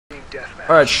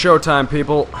Alright, showtime,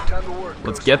 people.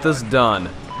 Let's get this done.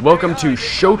 Welcome to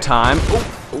Showtime.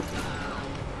 Oh.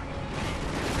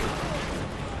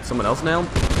 Someone else now?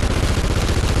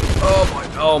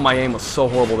 Oh, my aim was so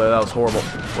horrible there. That was horrible.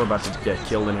 We're about to get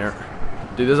killed in here.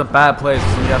 Dude, this is a bad place.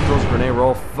 Some guy throws a grenade. We're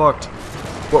all fucked.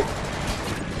 Whoa.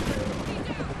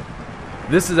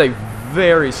 This is a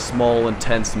very small,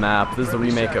 intense map. This is the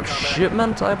remake of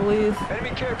Shipment, I believe.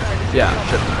 Yeah,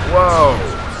 Shipment. Whoa.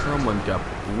 Someone got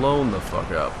blown the fuck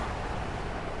up.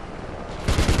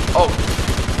 Oh.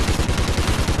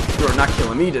 You're not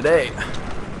killing me today.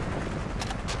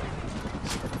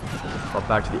 Up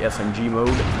back to the SMG mode.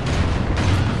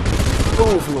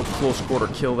 Oh, a little close quarter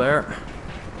kill there.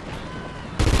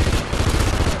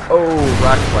 Oh,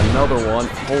 racked by another one.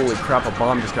 Holy crap, a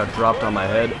bomb just got dropped on my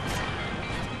head.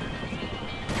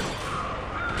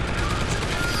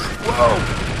 Whoa!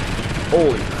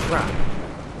 Holy crap.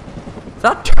 Is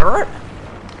that a turret?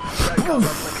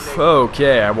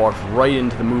 Okay, I walked right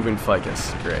into the moving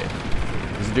ficus. Great.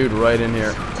 There's a dude right in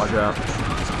here. Watch out.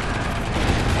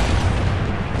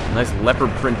 Nice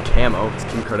leopard print camo. It's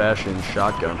Kim Kardashian's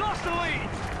shotgun.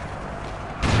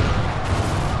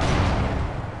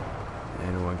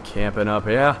 Anyone camping up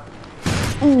here?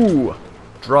 Ooh!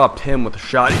 Dropped him with a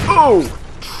shot. Oh!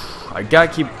 I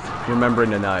gotta keep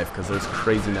remembering the knife because there's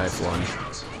crazy knife lunge.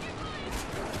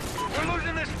 We're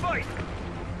losing this fight.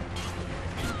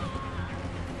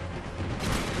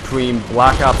 Between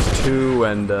Black Ops 2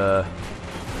 and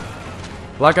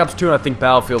Black Ops 2 and I think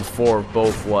Battlefield 4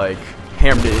 both like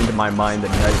hammered it into my mind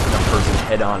that knifing a person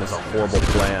head on is a horrible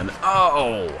plan.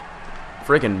 Oh!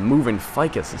 Freaking moving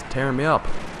ficus is tearing me up.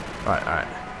 Alright.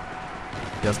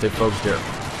 Gotta stay focused here.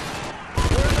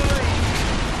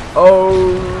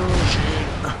 Oh shit.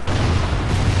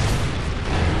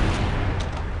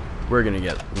 We're gonna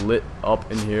get lit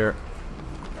up in here.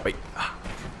 Wait.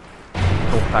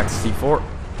 Go back to C4.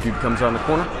 Dude comes around the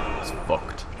corner. It's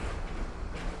fucked.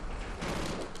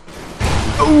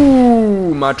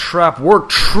 Ooh, my trap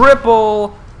worked.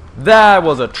 Triple. That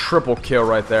was a triple kill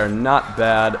right there. Not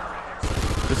bad.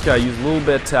 Just gotta use a little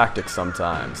bit of tactics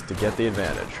sometimes to get the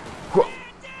advantage.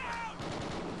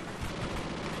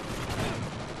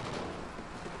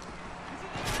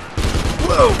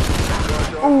 Whoa!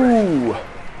 Ooh!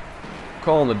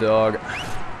 Calling the dog.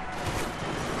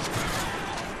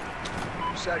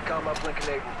 SATCOM uplink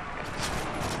enabled.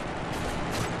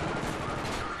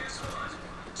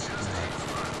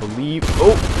 Believe.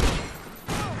 Oh!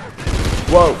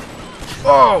 Whoa!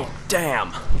 Oh!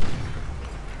 Damn!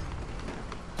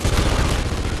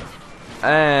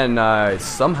 And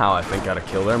somehow I think got a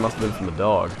kill there. Must have been from the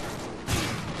dog.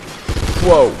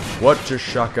 Whoa! What just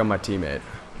shotgun my teammate?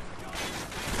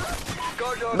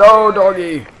 No,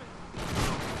 doggy!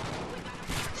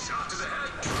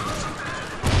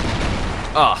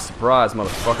 Ah, surprise,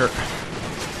 motherfucker.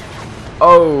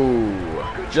 Oh!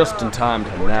 Just in time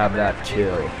to nab that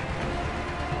kill.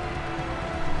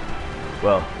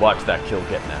 Well, watch that kill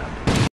get nabbed.